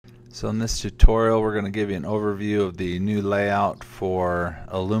So in this tutorial we're going to give you an overview of the new layout for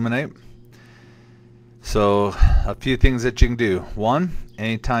Illuminate. So a few things that you can do. One,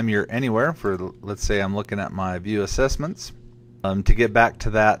 anytime you're anywhere, for let's say I'm looking at my view assessments, to get back to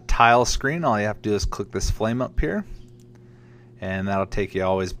that tile screen, all you have to do is click this flame up here and that'll take you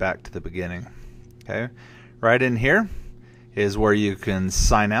always back to the beginning. Okay, right in here is where you can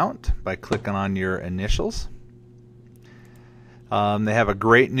sign out by clicking on your initials. They have a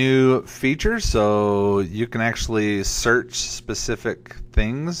great new feature, so you can actually search specific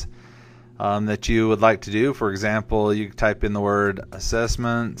things that you would like to do. For example, you type in the word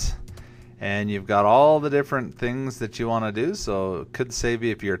assessment and you've got all the different things that you want to do. So it could save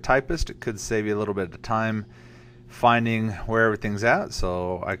you, if you're a typist, it could save you a little bit of time finding where everything's at.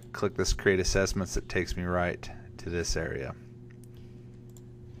 So I click this create assessments, it takes me right to this area.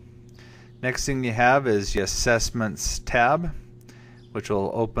 Next thing you have is the assessments tab, which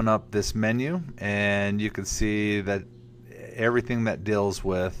will open up this menu, and you can see that everything that deals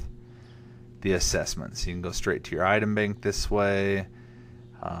with the assessments. You can go straight to your item bank this way.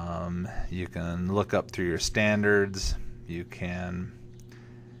 You can look up through your standards. You can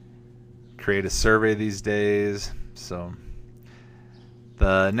create a survey these days. So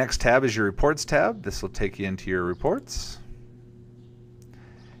the next tab is your reports tab. This will take you into your reports.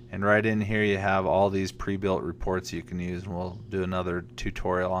 And right in here you have all these pre-built reports you can use, and we'll do another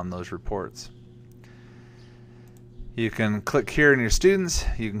tutorial on those reports. You can click here in your students.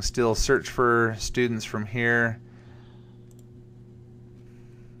 You can still search for students from here.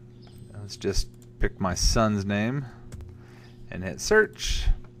 Let's just pick my son's name and hit search.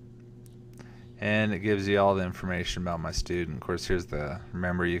 And it gives you all the information about my student. Of course, here's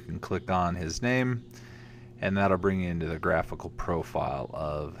remember you can click on his name and that'll bring you into the graphical profile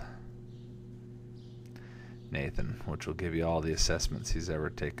of Nathan, which will give you all the assessments he's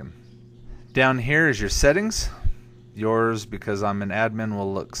ever taken. Down here is your settings. Yours, because I'm an admin,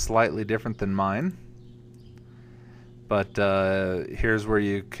 will look slightly different than mine. But here's where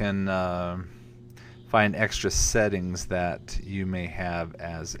you can find extra settings that you may have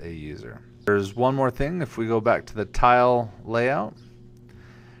as a user. There's one more thing. If we go back to the tile layout,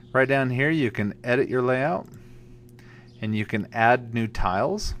 right down here you can edit your layout and you can add new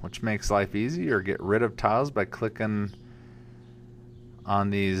tiles, which makes life easy, or get rid of tiles by clicking on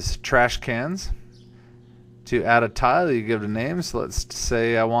these trash cans. To add a tile, you give it a name. So let's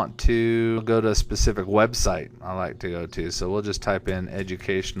say I want to go to a specific website I like to go to. So we'll just type in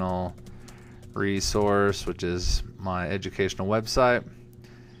educational resource, which is my educational website.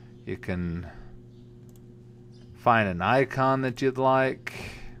 You can find an icon that you'd like.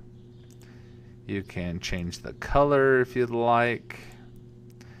 You can change the color if you'd like.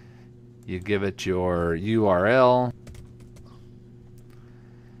 You give it your URL.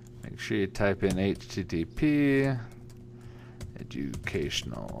 Make sure you type in http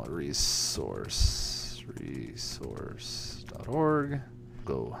educationalresource.org.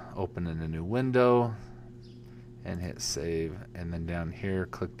 Go open in a new window and hit save, and then down here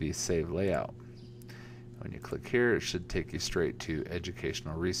click the save layout. When you click here, it should take you straight to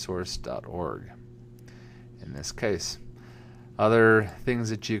educationalresource.org in this case. Other things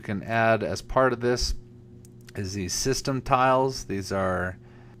that you can add as part of this is these system tiles. These are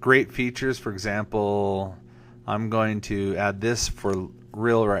great features. For example, I'm going to add this for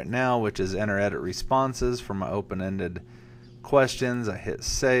real right now, which is enter edit responses for my open-ended questions. I hit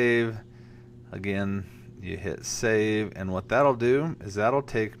save. Again, you hit save, and what that'll do is that'll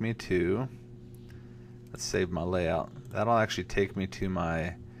take me to, let's save my layout. That'll actually take me to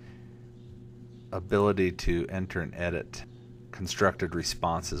my ability to enter and edit constructed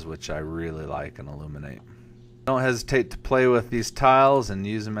responses, which I really like in Illuminate. Don't hesitate to play with these tiles and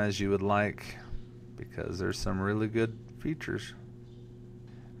use them as you would like, because there's some really good features.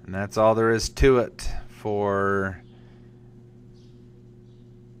 And that's all there is to it for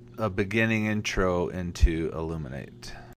a beginning intro into Illuminate.